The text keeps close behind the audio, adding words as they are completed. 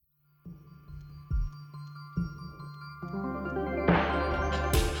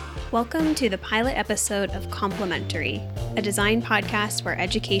Welcome to the pilot episode of Complementary, a design podcast where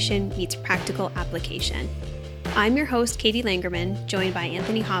education meets practical application. I'm your host, Katie Langerman, joined by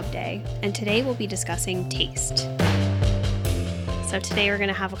Anthony Hobday, and today we'll be discussing taste. So today we're going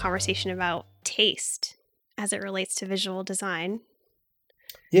to have a conversation about taste as it relates to visual design.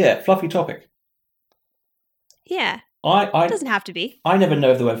 Yeah, fluffy topic. Yeah, it doesn't have to be. I never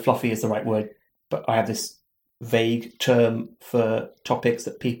know if the word fluffy is the right word, but I have this vague term for topics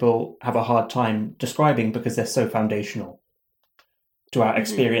that people have a hard time describing because they're so foundational to our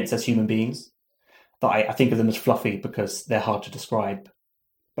experience as human beings that I think of them as fluffy because they're hard to describe,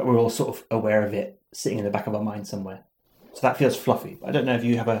 but we're all sort of aware of it sitting in the back of our mind somewhere. So that feels fluffy. I don't know if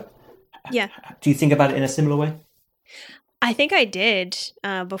you have a... Yeah. Do you think about it in a similar way? I think I did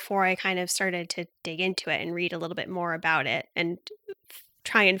before I kind of started to dig into it and read a little bit more about it and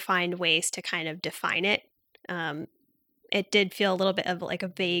try and find ways to kind of define it. It did feel a little bit of like a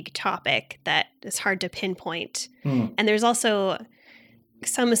vague topic that is hard to pinpoint. And there's also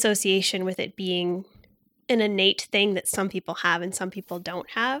some association with it being an innate thing that some people have and some people don't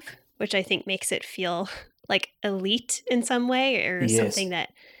have, which I think makes it feel like elite in some way or something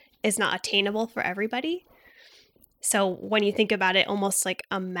that is not attainable for everybody. So when you think about it almost like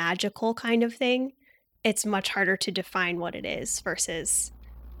a magical kind of thing, it's much harder to define what it is versus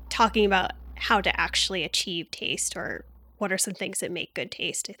talking about how to actually achieve taste or what are some things that make good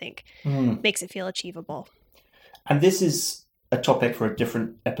taste, I think, makes it feel achievable. And this is a topic for a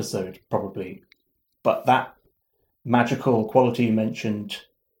different episode, probably. But that magical quality you mentioned,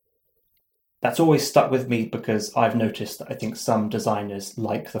 that's always stuck with me because I've noticed that I think some designers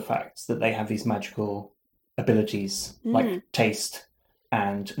like the fact that they have these magical abilities, like taste,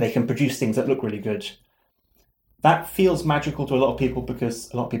 and they can produce things that look really good. That feels magical to a lot of people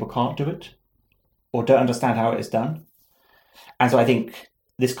because a lot of people can't do it or don't understand how it is done. And so I think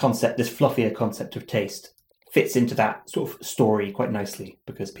this concept, this fluffier concept of taste, fits into that sort of story quite nicely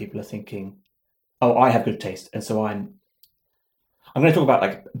because people are thinking, oh, I have good taste, and so I'm going to talk about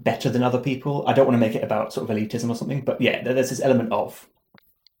like better than other people. I don't want to make it about sort of elitism or something, but yeah, there's this element of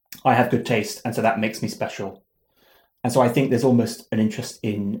I have good taste, and so that makes me special. And so I think there's almost an interest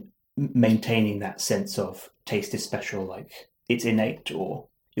in maintaining that sense of taste is special, like it's innate or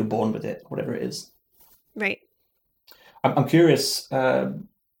you're born with it, whatever it is. Right. I'm curious,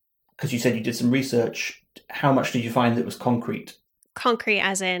 because you said you did some research, how much did you find that was concrete? Concrete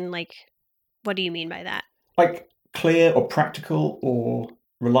as in, like, what do you mean by that? Like clear or practical or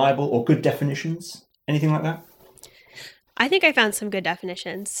reliable or good definitions? Anything like that? I think I found some good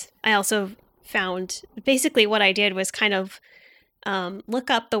definitions. I also found, basically what I did was kind of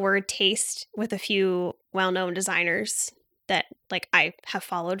look up the word taste with a few well-known designers that like I have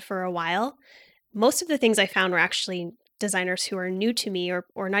followed for a while. Most of the things I found were actually designers who are new to me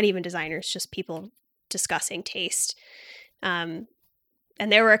or not even designers, just people discussing taste. And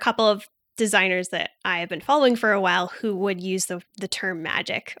there were a couple of designers that I have been following for a while who would use the term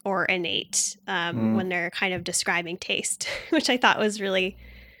magic or innate when they're kind of describing taste, which I thought was really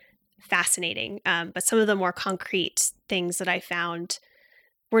fascinating. But some of the more concrete things that I found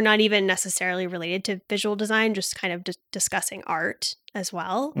were not even necessarily related to visual design, just kind of discussing art as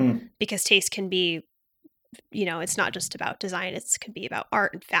well, because taste can be, it's not just about design. It can be about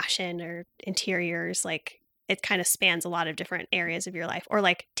art and fashion or interiors. Like it kind of spans a lot of different areas of your life, or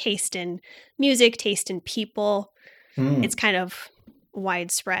like taste in music, taste in people. It's kind of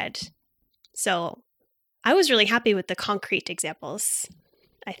widespread. So I was really happy with the concrete examples,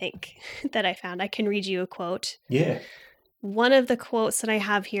 I think, that I found. I can read you a quote. Yeah. One of the quotes that I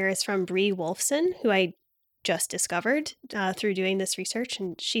have here is from Brie Wolfson, who I just discovered through doing this research.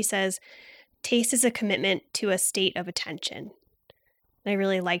 And she says, taste is a commitment to a state of attention. And I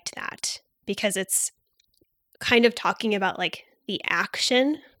really liked that because it's kind of talking about like the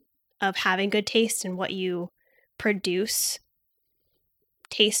action of having good taste and what you produce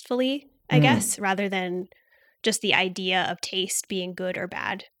tastefully, I guess, rather than just the idea of taste being good or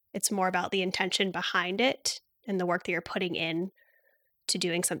bad. It's more about the intention behind it and the work that you're putting in to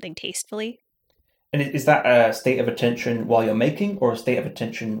doing something tastefully. And is that a state of attention while you're making or a state of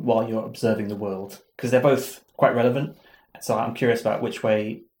attention while you're observing the world? Because they're both quite relevant. So I'm curious about which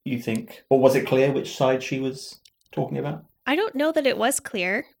way you think, or was it clear which side she was talking about? I don't know that it was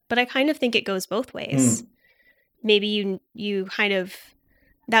clear, but I kind of think it goes both ways. Maybe you kind of,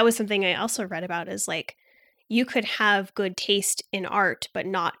 that was something I also read about is like, you could have good taste in art, but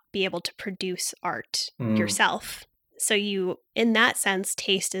not be able to produce art yourself. So in that sense,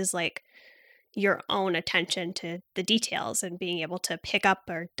 taste is like your own attention to the details and being able to pick up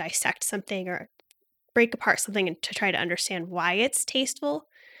or dissect something or break apart something and to try to understand why it's tasteful.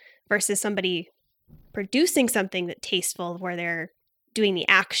 versus somebody producing something that's tasteful where they're doing the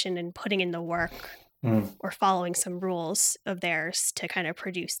action and putting in the work or following some rules of theirs to kind of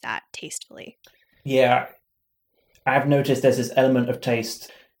produce that tastefully. Yeah, I've noticed there's this element of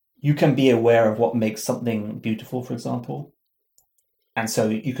taste. You can be aware of what makes something beautiful, for example. And so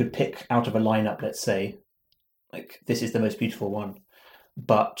you could pick out of a lineup, let's say, like, this is the most beautiful one.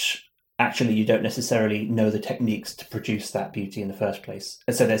 But actually, you don't necessarily know the techniques to produce that beauty in the first place.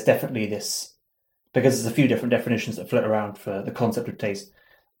 And so there's definitely this, because there's a few different definitions that float around for the concept of taste.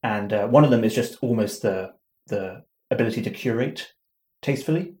 And one of them is just almost the ability to curate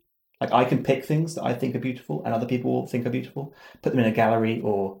tastefully. Like, I can pick things that I think are beautiful and other people will think are beautiful, put them in a gallery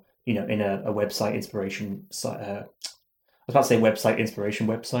or, in a website inspiration site. I was about to say website inspiration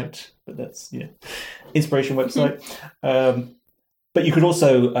website, but that's, inspiration website. But you could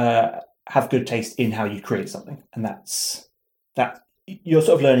also have good taste in how you create something. And that you're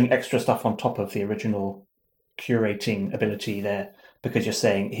sort of learning extra stuff on top of the original curating ability there, because you're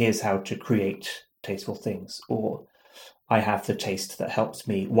saying, here's how to create tasteful things, or I have the taste that helps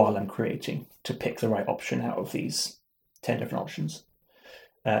me while I'm creating to pick the right option out of these 10 different options.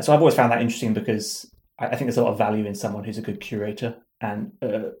 So I've always found that interesting because I think there's a lot of value in someone who's a good curator, and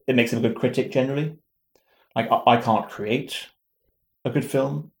it makes them a good critic generally. Like, I can't create a good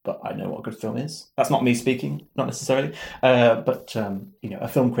film, but I know what a good film is. That's not me speaking, not necessarily. But a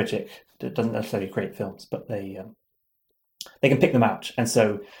film critic doesn't necessarily create films, but they can pick them out. And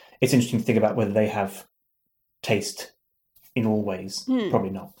so it's interesting to think about whether they have taste in all ways. Probably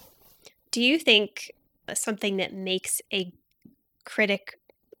not. Do you think something that makes a critic,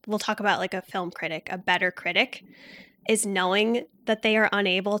 we'll talk about like a film critic, a better critic, is knowing that they are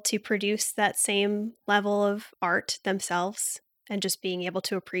unable to produce that same level of art themselves and just being able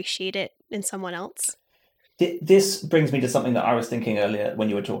to appreciate it in someone else? This brings me to something that I was thinking earlier when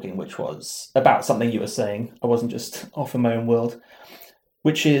you were talking, which was about something you were saying. I wasn't just off in my own world,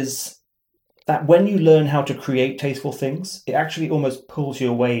 which is that when you learn how to create tasteful things, it actually almost pulls you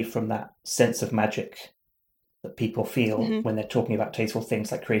away from that sense of magic that people feel when they're talking about tasteful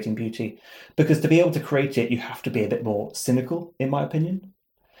things like creating beauty. Because to be able to create it, you have to be a bit more cynical, in my opinion.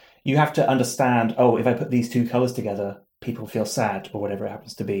 You have to understand, if I put these two colours together, people feel sad, or whatever it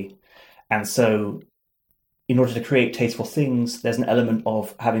happens to be. And so in order to create tasteful things, there's an element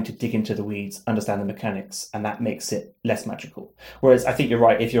of having to dig into the weeds, understand the mechanics, and that makes it less magical. Whereas I think you're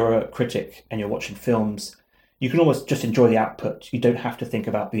right, if you're a critic and you're watching films, you can almost just enjoy the output. You don't have to think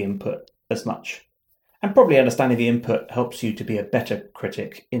about the input as much. And probably understanding the input helps you to be a better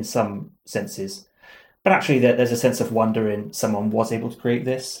critic in some senses. But actually, there's a sense of wonder in someone was able to create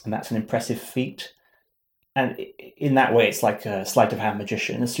this, and that's an impressive feat. And in that way, it's like a sleight of hand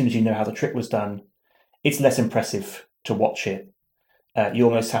magician. As soon as you know how the trick was done, it's less impressive to watch it. You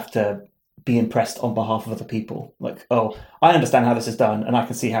almost have to be impressed on behalf of other people. Like, I understand how this is done, and I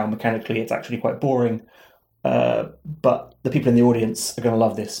can see how mechanically it's actually quite boring. But the people in the audience are going to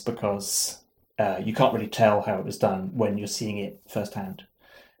love this because you can't really tell how it was done when you're seeing it firsthand.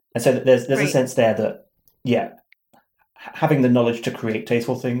 And so there's a sense there that, having the knowledge to create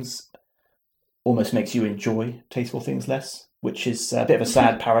tasteful things almost makes you enjoy tasteful things less, which is a bit of a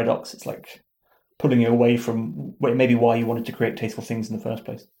sad paradox. It's like pulling you away from maybe why you wanted to create tasteful things in the first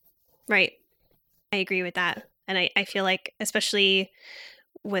place. Right. I agree with that. And I feel like, especially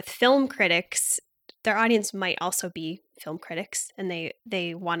with film critics, their audience might also be film critics, and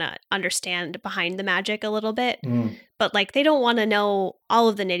they want to understand behind the magic a little bit. But like, they don't want to know all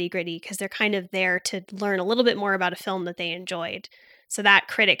of the nitty gritty because they're kind of there to learn a little bit more about a film that they enjoyed. So that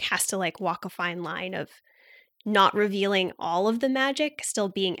critic has to like walk a fine line of not revealing all of the magic, still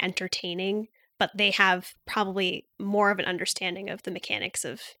being entertaining, but they have probably more of an understanding of the mechanics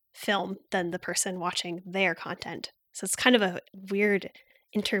of film than the person watching their content. So it's kind of a weird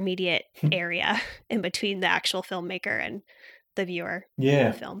intermediate area in between the actual filmmaker and the viewer of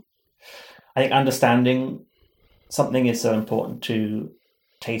the film. I think understanding something is so important to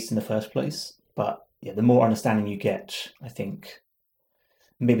taste in the first place. But the more understanding you get, I think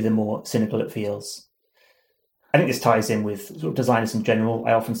maybe the more cynical it feels. I think this ties in with sort of designers in general.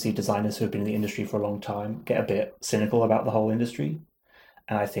 I often see designers who have been in the industry for a long time get a bit cynical about the whole industry.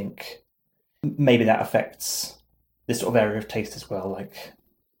 And I think maybe that affects this sort of area of taste as well. Like,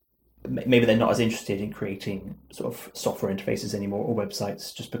 maybe they're not as interested in creating sort of software interfaces anymore or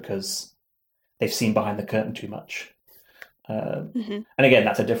websites just because they've seen behind the curtain too much. And again,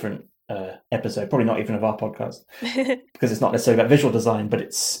 that's a different episode, probably not even of our podcast, because it's not necessarily about visual design, but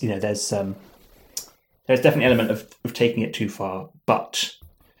it's, there's definitely an element of taking it too far. But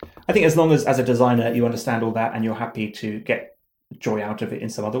I think as long as a designer, you understand all that and you're happy to get joy out of it in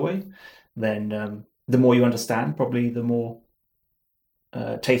some other way, then the more you understand, probably the more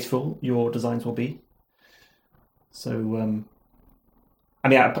tasteful your designs will be. So, I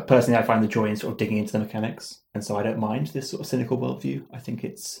mean, personally, I find the joy in sort of digging into the mechanics, and so I don't mind this sort of cynical worldview. I think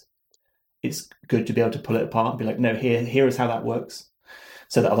it's good to be able to pull it apart and be like, no, here is how that works,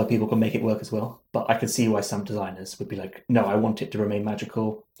 so that other people can make it work as well. But I could see why some designers would be like, no, I want it to remain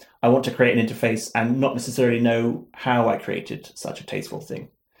magical. I want to create an interface and not necessarily know how I created such a tasteful thing.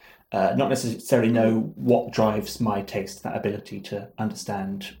 Not necessarily know what drives my taste, that ability to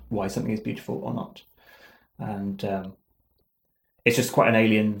understand why something is beautiful or not. And it's just quite an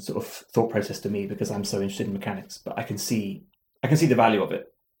alien sort of thought process to me because I'm so interested in mechanics. But I can see the value of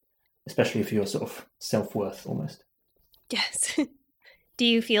it, especially for your sort of self-worth almost. Yes. Do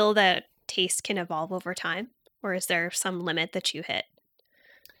you feel that taste can evolve over time, or is there some limit that you hit?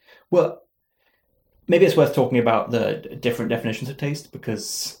 Well, maybe it's worth talking about the different definitions of taste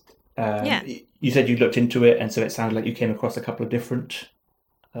because you said you looked into it, and so it sounded like you came across a couple of different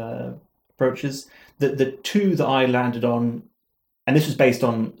approaches. The two that I landed on, and this was based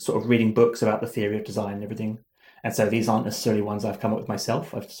on sort of reading books about the theory of design and everything, and so these aren't necessarily ones I've come up with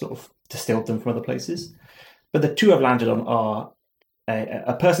myself. I've sort of distilled them from other places. But the two I've landed on are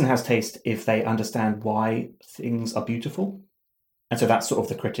a person has taste if they understand why things are beautiful. And so that's sort of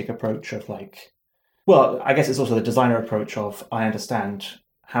the critic approach of like, well, I guess it's also the designer approach of I understand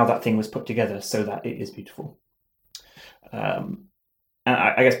how that thing was put together so that it is beautiful. And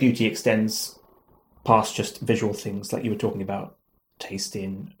I guess beauty extends past just visual things like you were talking about, taste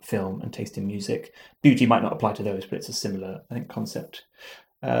in film and taste in music. Beauty might not apply to those, but it's a similar, I think, concept.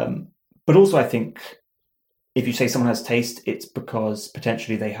 But also I think if you say someone has taste, it's because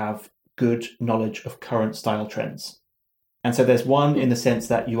potentially they have good knowledge of current style trends. And so there's one in the sense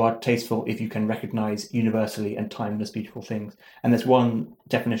that you are tasteful if you can recognize universally and timeless beautiful things. And there's one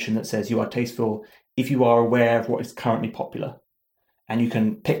definition that says you are tasteful if you are aware of what is currently popular. And you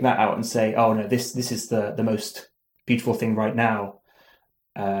can pick that out and say, oh no, this is the most beautiful thing right now.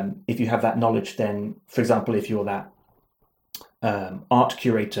 If you have that knowledge, then, for example, if you're that art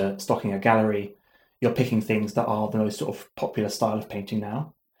curator stocking a gallery, you're picking things that are the most sort of popular style of painting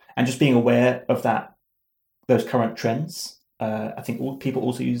now. And just being aware of those current trends. I think people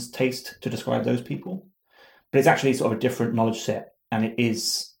also use taste to describe those people. But it's actually sort of a different knowledge set, and it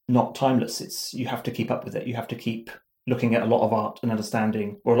is not timeless. You have to keep up with it. You have to keep looking at a lot of art and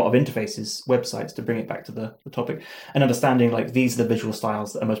understanding, or a lot of interfaces, websites, to bring it back to the topic, and understanding like these are the visual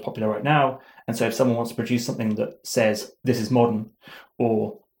styles that are most popular right now. And so if someone wants to produce something that says this is modern,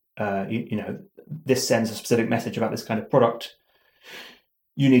 or this sends a specific message about this kind of product,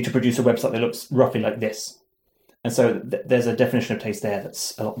 you need to produce a website that looks roughly like this. And so there's a definition of taste there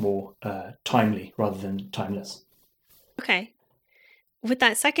that's a lot more timely rather than timeless. Okay. With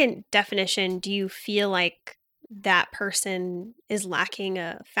that second definition, do you feel like that person is lacking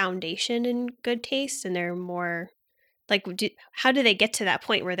a foundation in good taste and they're more like, how do they get to that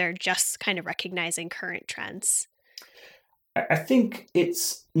point where they're just kind of recognizing current trends? I think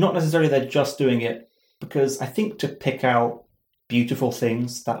it's not necessarily they're just doing it, because I think to pick out beautiful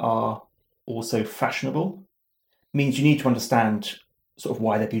things that are also fashionable means you need to understand sort of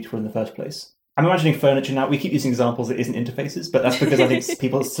why they're beautiful in the first place. I'm imagining furniture now. We keep using examples that isn't interfaces, but that's because I think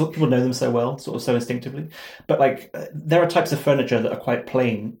people know them so well, sort of so instinctively. But like, there are types of furniture that are quite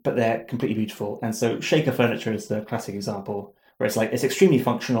plain, but they're completely beautiful. And so shaker furniture is the classic example, where it's like it's extremely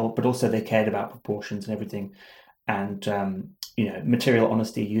functional, but also they cared about proportions and everything, and material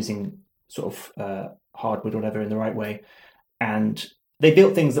honesty, using sort of hardwood or whatever in the right way. And they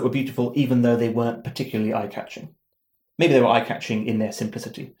built things that were beautiful, even though they weren't particularly eye-catching. Maybe they were eye-catching in their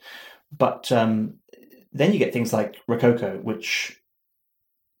simplicity. But then you get things like Rococo, which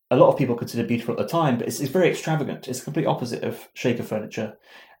a lot of people consider beautiful at the time, but it's very extravagant. It's the complete opposite of shaker furniture.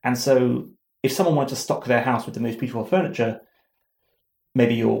 And so if someone wanted to stock their house with the most beautiful furniture,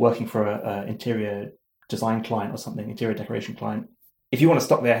 maybe you're working for an interior design client or something, interior decoration client. If you want to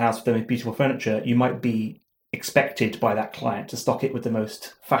stock their house with the most beautiful furniture, you might be expected by that client to stock it with the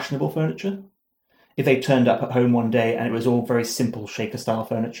most fashionable furniture. If they turned up at home one day and it was all very simple shaker style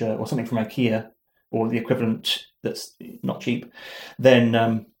furniture or something from IKEA or the equivalent that's not cheap,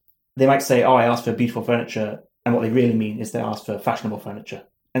 then they might say, oh, I asked for beautiful furniture. And what they really mean is they asked for fashionable furniture.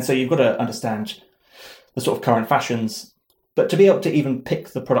 And so you've got to understand the sort of current fashions. But to be able to even pick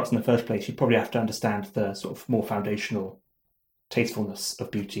the products in the first place, you probably have to understand the sort of more foundational tastefulness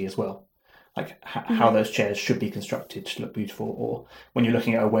of beauty as well. Like how those chairs should be constructed to look beautiful, or when you're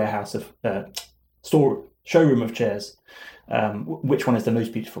looking at a warehouse of showroom of chairs, which one is the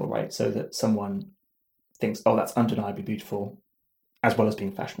most beautiful, right? So that someone thinks, oh, that's undeniably beautiful. as well as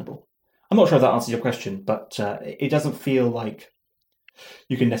being fashionable. I'm not sure if that answers your question, but it doesn't feel like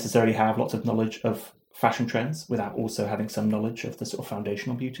you can necessarily have lots of knowledge of fashion trends without also having some knowledge of the sort of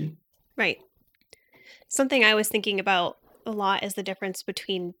foundational beauty. Right. Something I was thinking about a lot is the difference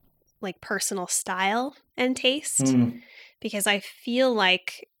between like personal style and taste, because I feel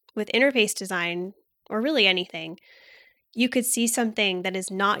like with interface design, or really anything, you could see something that is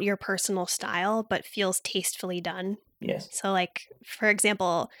not your personal style but feels tastefully done. Yes. So like, for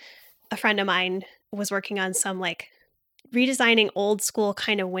example, a friend of mine was working on some like redesigning old school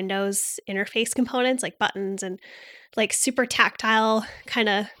kind of Windows interface components like buttons and like super tactile kind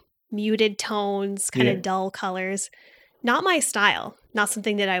of muted tones, kind of dull colors. Not my style, not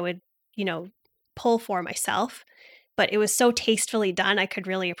something that I would, pull for myself, but it was so tastefully done. I could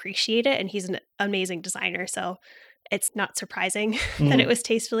really appreciate it. And he's an amazing designer. So it's not surprising that it was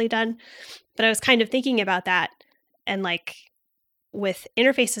tastefully done. But I was kind of thinking about that. And like with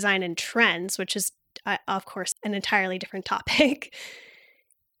interface design and trends, which is, of course, an entirely different topic,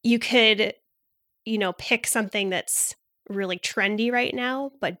 you could, pick something that's really trendy right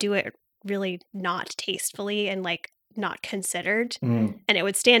now, but do it really not tastefully and like not considered. And it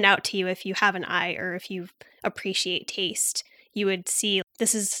would stand out to you if you have an eye or if you appreciate taste. You would see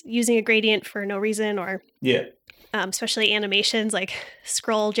this is using a gradient for no reason, or especially animations like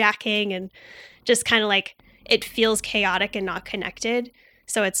scroll jacking, and just kind of like it feels chaotic and not connected.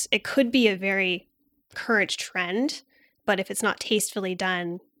 So it could be a very current trend, but if it's not tastefully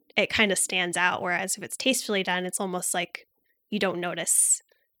done, it kind of stands out. Whereas if it's tastefully done, it's almost like you don't notice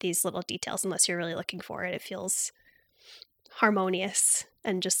these little details unless you're really looking for it. It feels harmonious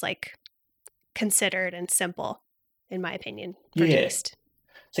and just like considered and simple, in my opinion, for taste.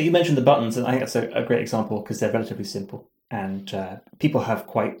 So you mentioned the buttons, and I think that's a great example because they're relatively simple, and people have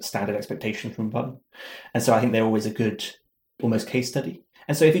quite standard expectations from a button. And so I think they're always a good, almost case study.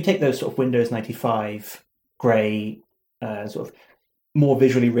 And so if you take those sort of Windows 95 grey, sort of more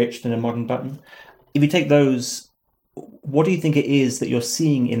visually rich than a modern button, if you take those, what do you think it is that you're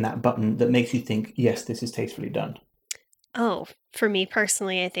seeing in that button that makes you think, yes, this is tastefully done? Oh, for me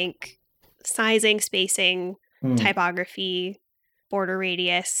personally, I think sizing, spacing, typography, border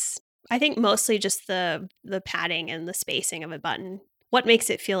radius. I think mostly just the padding and the spacing of a button. What makes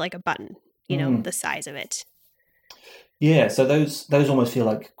it feel like a button, the size of it. Yeah, so those almost feel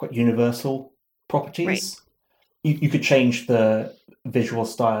like quite universal properties. Right. You could change the visual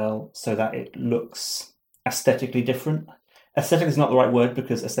style so that it looks aesthetically different. Aesthetic is not the right word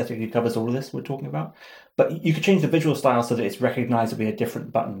because aesthetically covers all of this we're talking about. But you could change the visual style so that it's recognizably a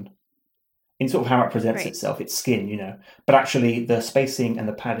different button in sort of how it presents itself, its skin, But actually the spacing and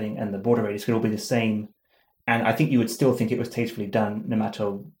the padding and the border radius could all be the same. And I think you would still think it was tastefully done no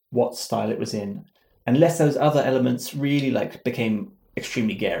matter what style it was in, unless those other elements really like became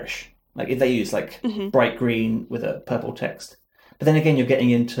extremely garish. Like if they use like bright green with a purple text. But then again, you're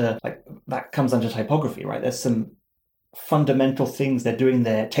getting into like that comes under typography, right? There's some fundamental things they're doing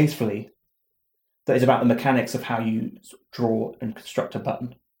there tastefully that is about the mechanics of how you draw and construct a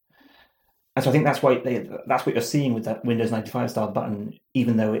button. And so I think that's what you're seeing with that Windows 95 style button,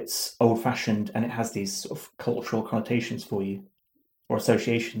 even though it's old fashioned and it has these sort of cultural connotations for you or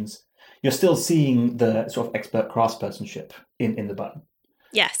associations. You're still seeing the sort of expert craftspersonship in the button.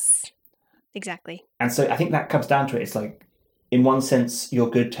 Yes, exactly. And so I think that comes down to it. It's like, in one sense, your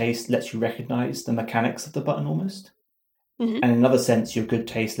good taste lets you recognize the mechanics of the button almost. And in another sense, your good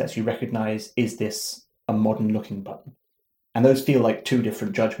taste lets you recognize, is this a modern looking button? And those feel like two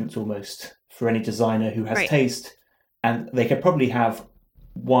different judgments almost for any designer who has taste. And they could probably have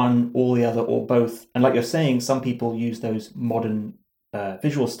one or the other or both. And like you're saying, some people use those modern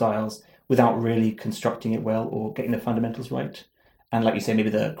visual styles without really constructing it well or getting the fundamentals right. And like you say, maybe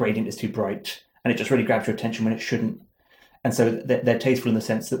the gradient is too bright and it just really grabs your attention when it shouldn't. And so they're tasteful in the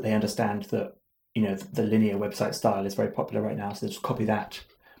sense that they understand that, the linear website style is very popular right now, so they just copy that.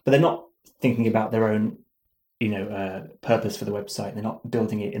 But they're not thinking about their own, purpose for the website. They're not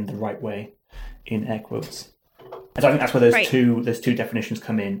building it in the right way, in air quotes. And so I think that's where those two definitions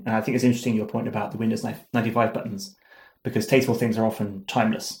come in. And I think it's interesting your point about the Windows 95 buttons, because tasteful things are often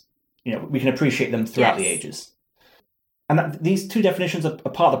timeless. We can appreciate them throughout the ages. And these two definitions are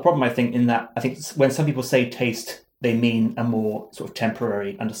part of the problem, I think, in that I think when some people say taste, they mean a more sort of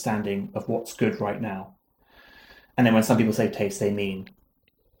temporary understanding of what's good right now. And then when some people say taste, they mean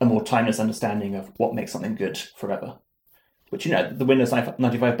a more timeless understanding of what makes something good forever. Which, the Windows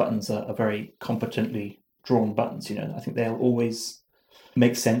 95 buttons are very competently drawn buttons. I think they'll always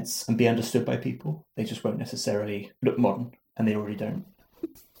make sense and be understood by people. They just won't necessarily look modern, and they already don't.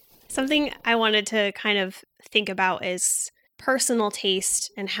 Something I wanted to kind of think about is personal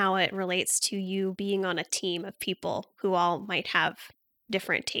taste and how it relates to you being on a team of people who all might have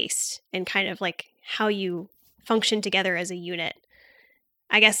different tastes, and kind of like how you function together as a unit.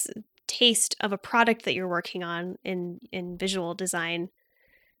 I guess taste of a product that you're working on in visual design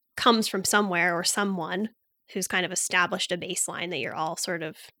comes from somewhere or someone who's kind of established a baseline that you're all sort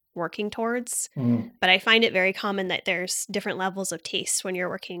of working towards. But I find it very common that there's different levels of taste when you're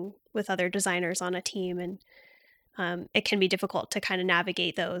working with other designers on a team, and it can be difficult to kind of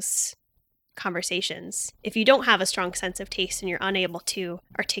navigate those conversations. If you don't have a strong sense of taste and you're unable to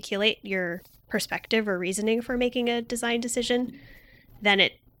articulate your perspective or reasoning for making a design decision, then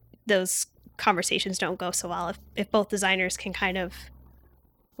those conversations don't go so well. If both designers can kind of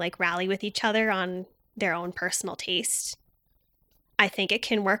like rally with each other on their own personal taste, I think it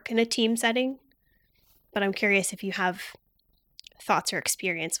can work in a team setting. But I'm curious if you have thoughts or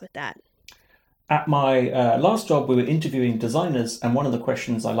experience with that. At my last job, we were interviewing designers, and one of the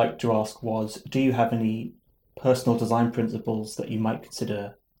questions I liked to ask was, do you have any personal design principles that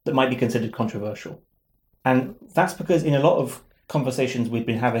might be considered controversial? And that's because in a lot of conversations we've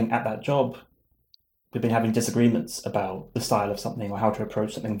been having at that job, we've been having disagreements about the style of something or how to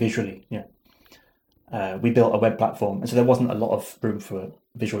approach something visually. We built a web platform, and so there wasn't a lot of room for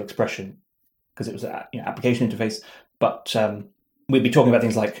visual expression because it was an application interface. But we'd be talking about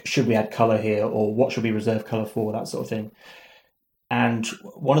things like, should we add color here, or what should we reserve color for, that sort of thing. And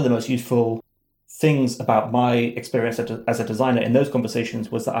one of the most useful things about my experience as a designer in those conversations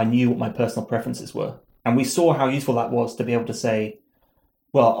was that I knew what my personal preferences were. And we saw how useful that was to be able to say,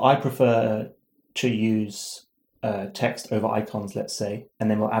 well, I prefer to use text over icons, let's say, and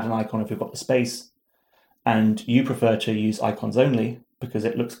then we'll add an icon if we've got the space. And you prefer to use icons only because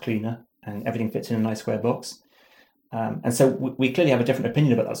it looks cleaner and everything fits in a nice square box. And so we clearly have a different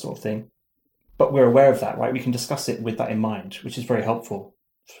opinion about that sort of thing, but we're aware of that, right? We can discuss it with that in mind, which is very helpful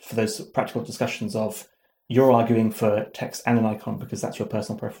for those practical discussions of, you're arguing for text and an icon because that's your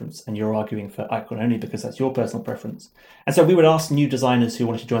personal preference, and you're arguing for icon only because that's your personal preference. And so we would ask new designers who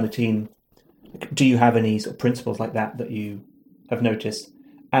wanted to join the team, do you have any sort of principles like that you have noticed?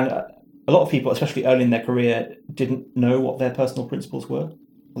 And a lot of people, especially early in their career, didn't know what their personal principles were,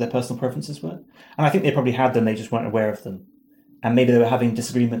 or their personal preferences were. And I think they probably had them, they just weren't aware of them. And maybe they were having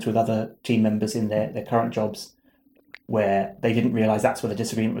disagreements with other team members in their current jobs where they didn't realize that's where the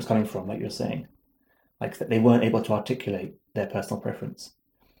disagreement was coming from, like you're saying. Like that they weren't able to articulate their personal preference.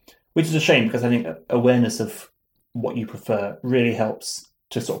 Which is a shame, because I think awareness of what you prefer really helps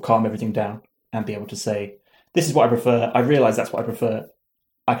to sort of calm everything down and be able to say, this is what I prefer, I realize that's what I prefer,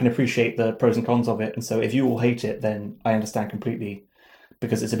 I can appreciate the pros and cons of it, and so if you all hate it, then I understand completely,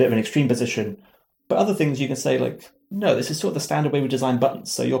 because it's a bit of an extreme position. But other things you can say, like, no, this is sort of the standard way we design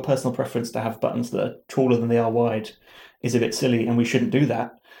buttons, so your personal preference to have buttons that are taller than they are wide is a bit silly, and we shouldn't do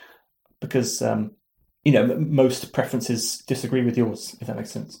that, because most preferences disagree with yours, if that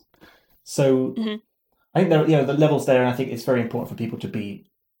makes sense. So I think there are the levels there, and I think it's very important for people to be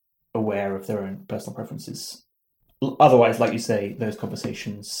aware of their own personal preferences. Otherwise, like you say, those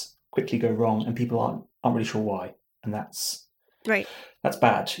conversations quickly go wrong, and people aren't really sure why, and that's right. That's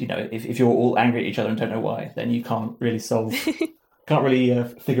bad. If you're all angry at each other and don't know why, then you can't really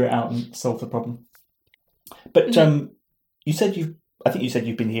figure it out and solve the problem. But you said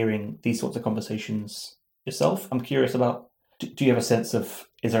you've been hearing these sorts of conversations yourself. I'm curious about, do you have a sense of,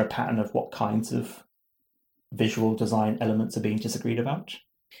 is there a pattern of what kinds of visual design elements are being disagreed about?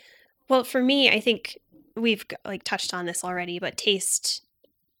 Well, for me, I think we've touched on this already, but taste,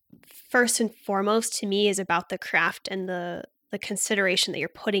 first and foremost, to me, is about the craft and the consideration that you're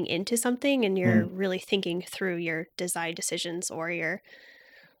putting into something, and you're really thinking through your design decisions, or you're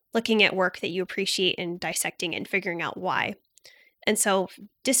looking at work that you appreciate and dissecting and figuring out why. And so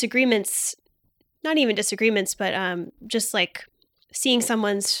disagreements, not even disagreements, but just like seeing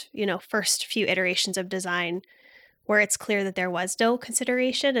someone's, first few iterations of design where it's clear that there was no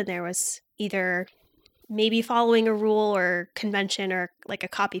consideration, and there was either maybe following a rule or convention, or like a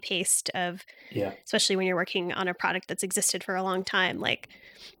copy paste of, especially when you're working on a product that's existed for a long time, like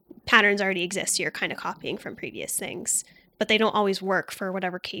patterns already exist, so you're kind of copying from previous things, but they don't always work for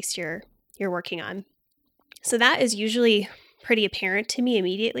whatever case you're working on. So that is usually pretty apparent to me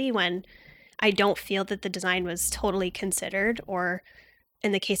immediately when I don't feel that the design was totally considered, or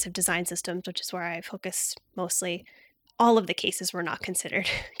in the case of design systems, which is where I focus mostly, all of the cases were not considered,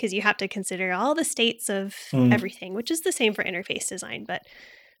 because you have to consider all the states of everything, which is the same for interface design. But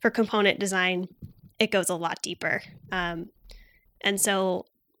for component design, it goes a lot deeper. And so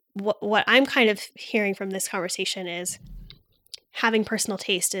what I'm kind of hearing from this conversation is having personal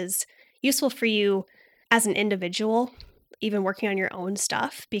taste is useful for you as an individual, even working on your own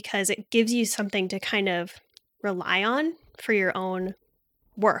stuff, because it gives you something to kind of rely on for your own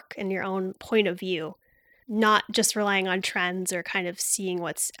work and your own point of view, not just relying on trends or kind of seeing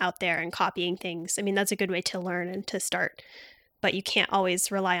what's out there and copying things. I mean, that's a good way to learn and to start, but you can't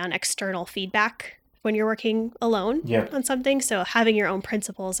always rely on external feedback when you're working alone on something. So having your own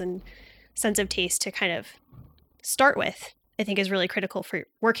principles and sense of taste to kind of start with, I think, is really critical for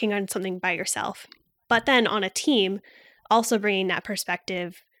working on something by yourself. But then on a team, also bringing that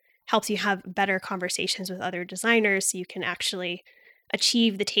perspective helps you have better conversations with other designers, so you can actually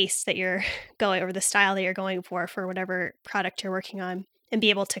achieve the taste that you're going, or the style that you're going for whatever product you're working on, and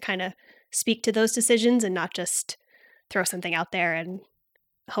be able to kind of speak to those decisions and not just throw something out there and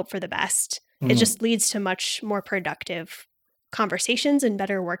hope for the best. It just leads to much more productive conversations and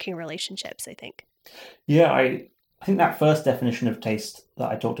better working relationships, I think. Yeah, I think that first definition of taste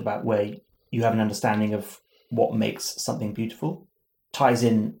that I talked about, where you have an understanding of what makes something beautiful, ties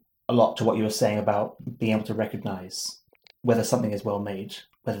in a lot to what you were saying about being able to recognize whether something is well made,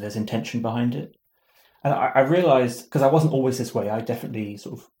 whether there's intention behind it. And I realized, because I wasn't always this way, I definitely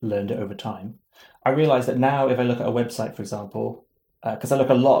sort of learned it over time. I realized that now, if I look at a website, for example, because I look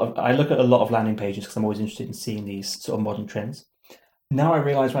at a lot of landing pages because I'm always interested in seeing these sort of modern trends. Now I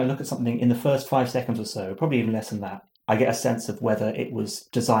realize when I look at something, in the first 5 seconds or so, probably even less than that, I get a sense of whether it was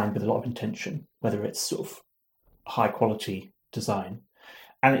designed with a lot of intention, whether it's sort of high quality design.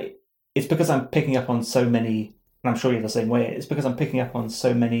 And it's because I'm picking up on so many, and I'm sure you're the same way, it's because I'm picking up on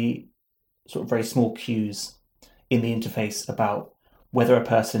so many sort of very small cues in the interface about whether a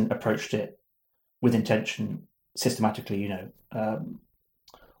person approached it with intention, systematically,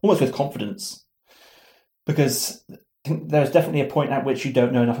 almost with confidence. Because I think there's definitely a point at which you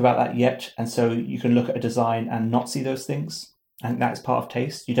don't know enough about that yet, and so you can look at a design and not see those things. I think that is part of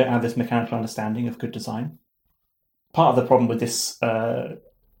taste. You don't have this mechanical understanding of good design. Part of the problem with this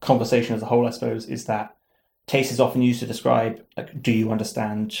conversation as a whole, I suppose, is that taste is often used to describe, like, do you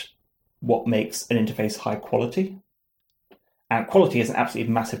understand what makes an interface high quality? And quality is an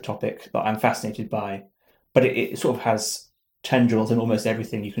absolutely massive topic that I'm fascinated by, but it sort of has tendrils in almost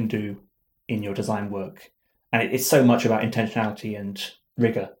everything you can do in your design work. And it's so much about intentionality and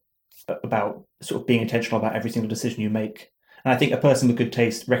rigor, about sort of being intentional about every single decision you make. And I think a person with good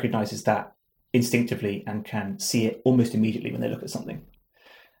taste recognizes that instinctively and can see it almost immediately when they look at something.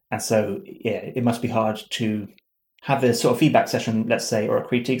 And so, yeah, it must be hard to have this sort of feedback session, let's say, or a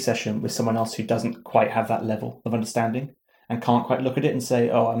critique session with someone else who doesn't quite have that level of understanding and can't quite look at it and say,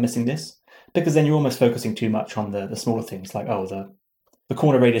 oh, I'm missing this. Because then you're almost focusing too much on the smaller things, like, oh, the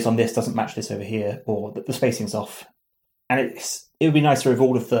corner radius on this doesn't match this over here, or the spacing's off. And it would be nicer if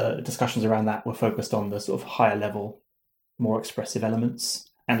all of the discussions around that were focused on the sort of higher level, more expressive elements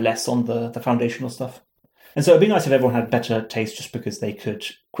and less on the foundational stuff. And so it'd be nice if everyone had better taste just because they could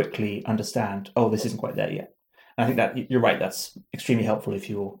quickly understand, oh, this isn't quite there yet. And I think that you're right, that's extremely helpful if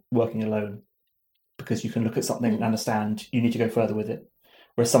you're working alone, because you can look at something and understand you need to go further with it.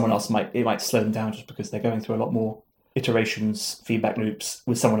 Whereas someone else might slow them down just because they're going through a lot more iterations, feedback loops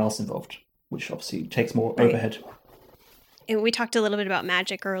with someone else involved, which obviously takes more overhead. And we talked a little bit about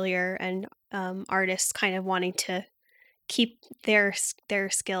magic earlier, and artists kind of wanting to keep their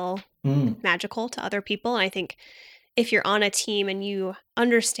skill magical to other people. And I think if you're on a team and you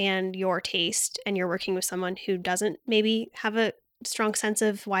understand your taste and you're working with someone who doesn't maybe have a strong sense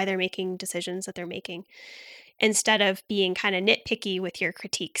of why they're making decisions that they're making, instead of being kind of nitpicky with your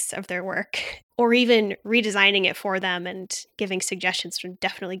critiques of their work or even redesigning it for them and giving suggestions, I'm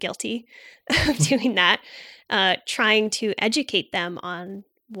definitely guilty of doing that, trying to educate them on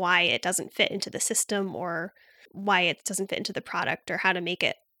why it doesn't fit into the system or why it doesn't fit into the product or how to make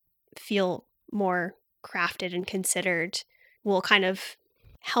it feel more crafted and considered will kind of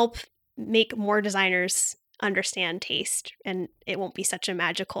help make more designers understand taste, and it won't be such a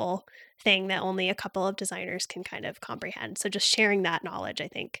magical thing that only a couple of designers can kind of comprehend. So just sharing that knowledge, I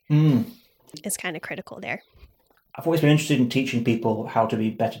think, is kind of critical there. I've always been interested in teaching people how to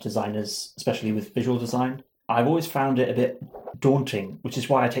be better designers, especially with visual design. I've always found it a bit daunting, which is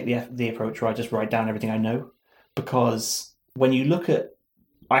why I take the approach where I just write down everything I know. Because when you look at,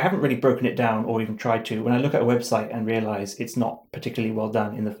 I haven't really broken it down or even tried to, when I look at a website and realize it's not particularly well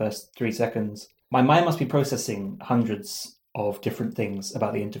done in the first 3 seconds, my mind must be processing hundreds of different things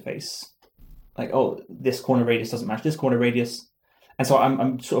about the interface. Like, oh, this corner radius doesn't match this corner radius. And so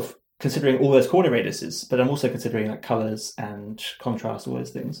I'm sort of considering all those corner radiuses, but I'm also considering like colors and contrast, all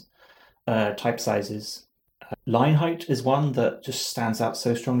those things, type sizes. Line height is one that just stands out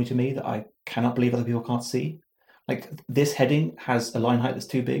so strongly to me that I cannot believe other people can't see. Like, this heading has a line height that's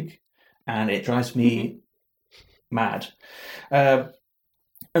too big, and it drives me mad.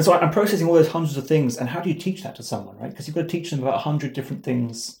 And so I'm processing all those hundreds of things, and how do you teach that to someone, right? Because you've got to teach them about 100 different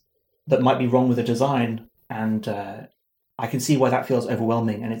things that might be wrong with a design, and I can see why that feels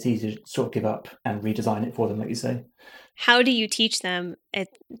overwhelming, and it's easy to sort of give up and redesign it for them, like you say. How do you teach them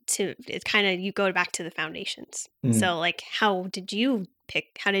it's kind of, you go back to the foundations. So like, how did you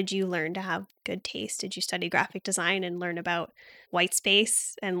learn to have good taste? Did you study graphic design and learn about white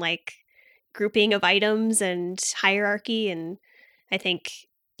space and like grouping of items and hierarchy? And I think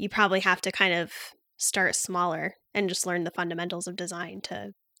you probably have to kind of start smaller and just learn the fundamentals of design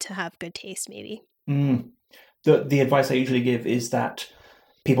to have good taste, maybe. The advice I usually give is that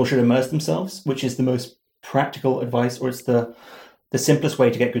people should immerse themselves, which is the most practical advice, or it's the simplest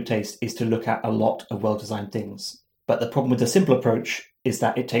way to get good taste is to look at a lot of well-designed things. But the problem with the simple approach is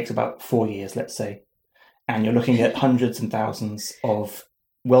that it takes about 4 years, let's say, and you're looking at hundreds and thousands of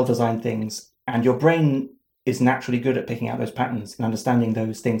well-designed things, and your brain is naturally good at picking out those patterns and understanding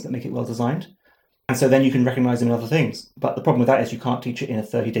those things that make it well-designed. And so then you can recognize them in other things. But the problem with that is you can't teach it in a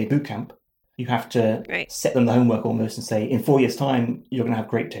 30-day boot camp. You have to set them the homework almost and say, in 4 years' time, you're going to have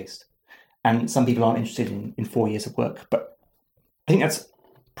great taste. And some people aren't interested in 4 years of work. But I think that's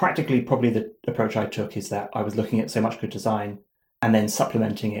practically probably the approach I took, is that I was looking at so much good design and then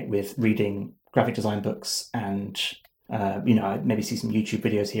supplementing it with reading graphic design books and, I'd maybe see some YouTube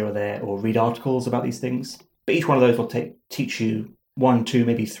videos here or there or read articles about these things. But each one of those will teach you 1, 2,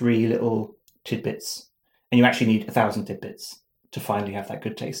 maybe 3 little tidbits. And you actually need 1,000 tidbits to finally have that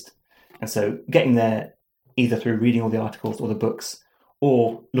good taste. And so getting there either through reading all the articles or the books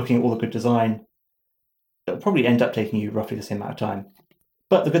or looking at all the good design, it'll probably end up taking you roughly the same amount of time.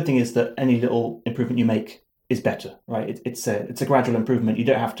 But the good thing is that any little improvement you make is better, right? It's a gradual improvement. You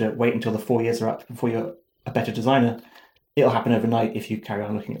don't have to wait until the 4 years are up before you're a better designer. It'll happen overnight if you carry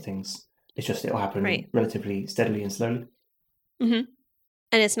on looking at things. It's just it'll happen relatively steadily and slowly. Mm-hmm.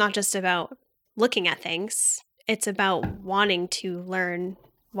 And it's not just about looking at things. It's about wanting to learn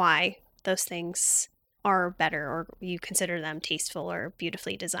why those things are better, or you consider them tasteful or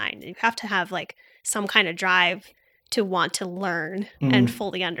beautifully designed. You have to have like some kind of drive to want to learn and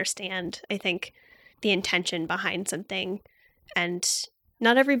fully understand, I think, the intention behind something. And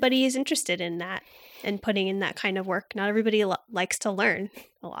not everybody is interested in that and putting in that kind of work. Not everybody likes to learn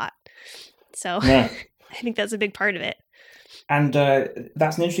a lot. So I think that's a big part of it. And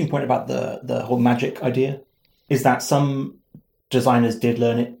that's an interesting point about the whole magic idea, is that some designers did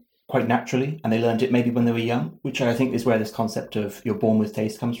learn it quite naturally, and they learned it maybe when they were young, which I think is where this concept of you're born with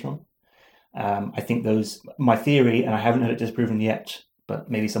taste comes from. I think my theory, and I haven't heard it disproven yet, but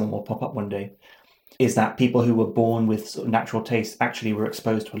maybe someone will pop up one day, is that people who were born with sort of natural taste actually were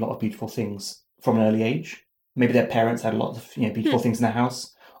exposed to a lot of beautiful things from an early age. Maybe their parents had a lot of beautiful things in their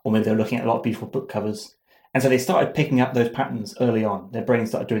house, or maybe they were looking at a lot of beautiful book covers. And so they started picking up those patterns early on. Their brain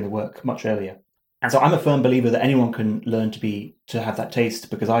started doing the work much earlier. And so I'm a firm believer that anyone can learn to have that taste,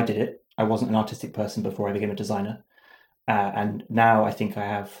 because I did it. I wasn't an artistic person before I became a designer. And now I think I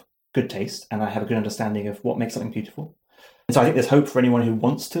have good taste and I have a good understanding of what makes something beautiful. And so I think there's hope for anyone who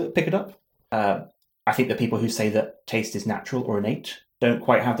wants to pick it up. I think that people who say that taste is natural or innate don't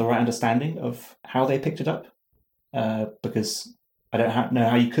quite have the right understanding of how they picked it up. Because I don't know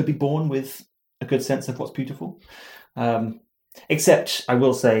how you could be born with a good sense of what's beautiful. Except I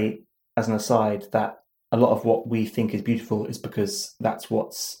will say, as an aside, that a lot of what we think is beautiful is because that's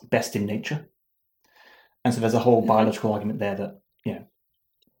what's best in nature. And so there's a whole biological argument there that,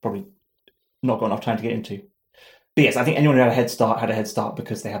 probably not got enough time to get into. But yes, I think anyone who had a head start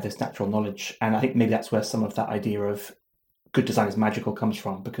because they have this natural knowledge. And I think maybe that's where some of that idea of good design is magical comes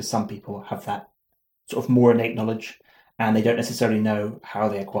from, because some people have that sort of more innate knowledge and they don't necessarily know how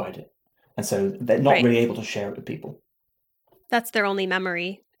they acquired it. And so they're not really able to share it with people. That's their only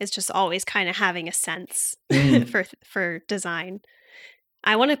memory, is just always kind of having a sense for design.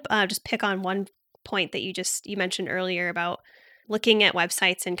 I want to just pick on one point that you mentioned earlier about looking at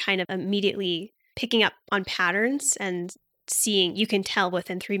websites and kind of immediately picking up on patterns and seeing, you can tell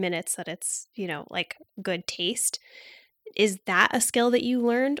within 3 minutes that it's, like good taste. Is that a skill that you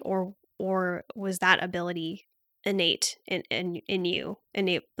learned, or was that ability innate in you,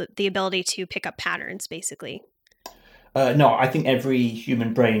 the ability to pick up patterns, basically? No, I think every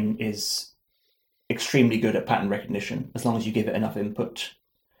human brain is extremely good at pattern recognition as long as you give it enough input.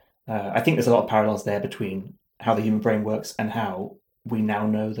 I think there's a lot of parallels there between how the human brain works and how we now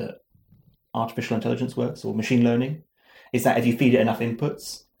know that artificial intelligence works, or machine learning, is that if you feed it enough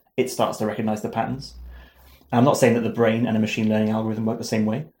inputs, it starts to recognize the patterns. And I'm not saying that the brain and a machine learning algorithm work the same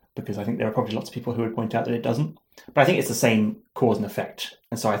way, because I think there are probably lots of people who would point out that it doesn't. But I think it's the same cause and effect.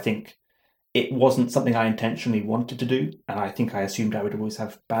 And so I think it wasn't something I intentionally wanted to do, and I think I assumed I would always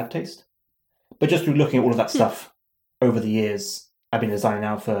have bad taste. But just through looking at all of that stuff over the years, I've been designing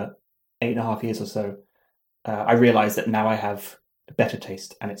now for 8.5 years or so, I realised that now I have better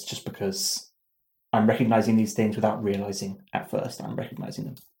taste, and it's just because I'm recognising these things without realising at first I'm recognising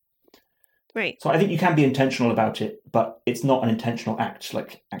them. Right. So I think you can be intentional about it, but it's not an intentional act,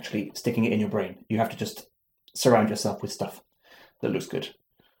 like actually sticking it in your brain. You have to just surround yourself with stuff that looks good.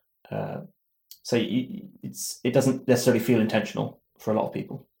 So it doesn't necessarily feel intentional for a lot of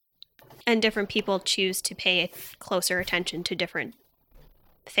people. And different people choose to pay closer attention to different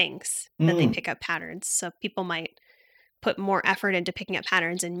things that they pick up patterns. So people might put more effort into picking up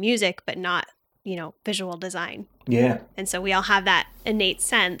patterns in music, but not, visual design. Yeah. And so we all have that innate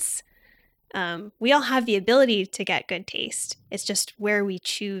sense. We all have the ability to get good taste. It's just where we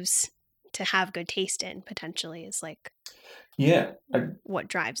choose to have good taste in potentially is like what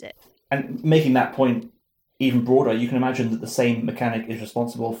drives it. And making that point even broader, you can imagine that the same mechanic is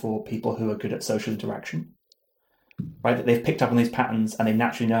responsible for people who are good at social interaction, right? That they've picked up on these patterns and they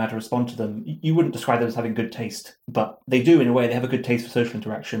naturally know how to respond to them. You wouldn't describe them as having good taste, but they do in a way. They have a good taste for social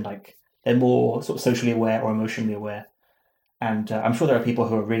interaction. Like they're more sort of socially aware or emotionally aware. And I'm sure there are people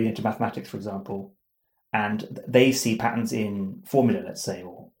who are really into mathematics, for example, and they see patterns in formula, let's say,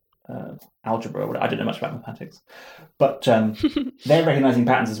 or algebra. I don't know much about mathematics, but they're recognizing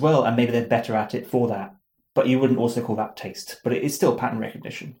patterns as well, and maybe they're better at it for that. But you wouldn't also call that taste, but it is still pattern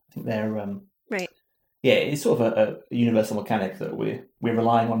recognition. I think they're right. Yeah, it's sort of a universal mechanic that we're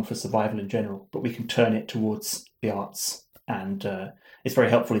relying on for survival in general, but we can turn it towards the arts, and it's very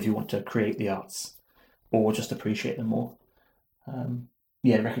helpful if you want to create the arts or just appreciate them more.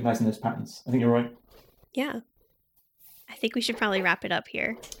 Recognizing those patterns. I think you're right. Yeah. I think we should probably wrap it up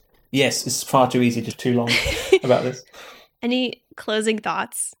here. Yes, it's far too easy, just too long about this. Any closing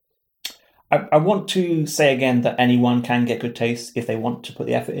thoughts? I want to say again that anyone can get good taste if they want to put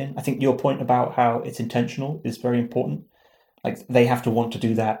the effort in. I think your point about how it's intentional is very important. Like, they have to want to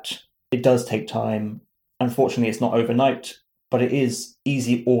do that. It does take time. Unfortunately, it's not overnight, but it is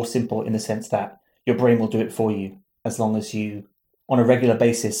easy or simple in the sense that your brain will do it for you as long as you, on a regular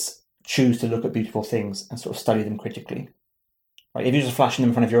basis, choose to look at beautiful things and sort of study them critically. Right? If you're just flashing them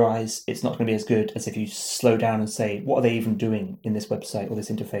in front of your eyes, it's not going to be as good as if you slow down and say, what are they even doing in this website or this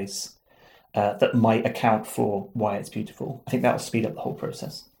interface that might account for why it's beautiful? I think that will speed up the whole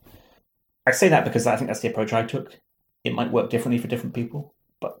process. I say that because I think that's the approach I took. It might work differently for different people,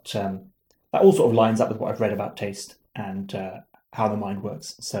 but that all sort of lines up with what I've read about taste and how the mind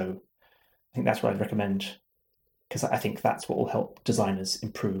works. So I think that's what I'd recommend, because I think that's what will help designers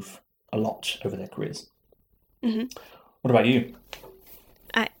improve a lot over their careers. Mm-hmm. What about you?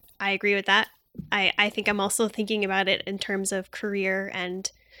 I agree with that. I think I'm also thinking about it in terms of career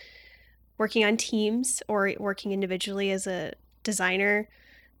and working on teams or working individually as a designer.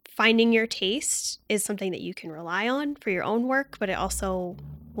 Finding your taste is something that you can rely on for your own work, but it also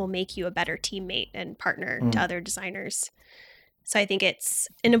will make you a better teammate and partner to other designers. So I think it's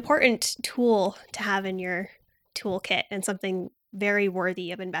an important tool to have in your toolkit and something very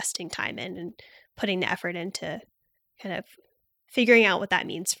worthy of investing time in and putting the effort into kind of figuring out what that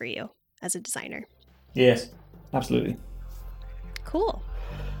means for you as a designer. Yes, absolutely. Cool.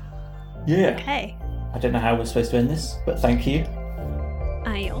 Yeah. Okay. I don't know how we're supposed to end this, but thank you.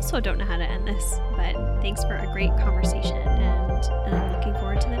 I also don't know how to end this, but thanks for a great conversation, and I'm looking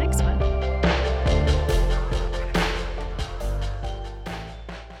forward to the next one.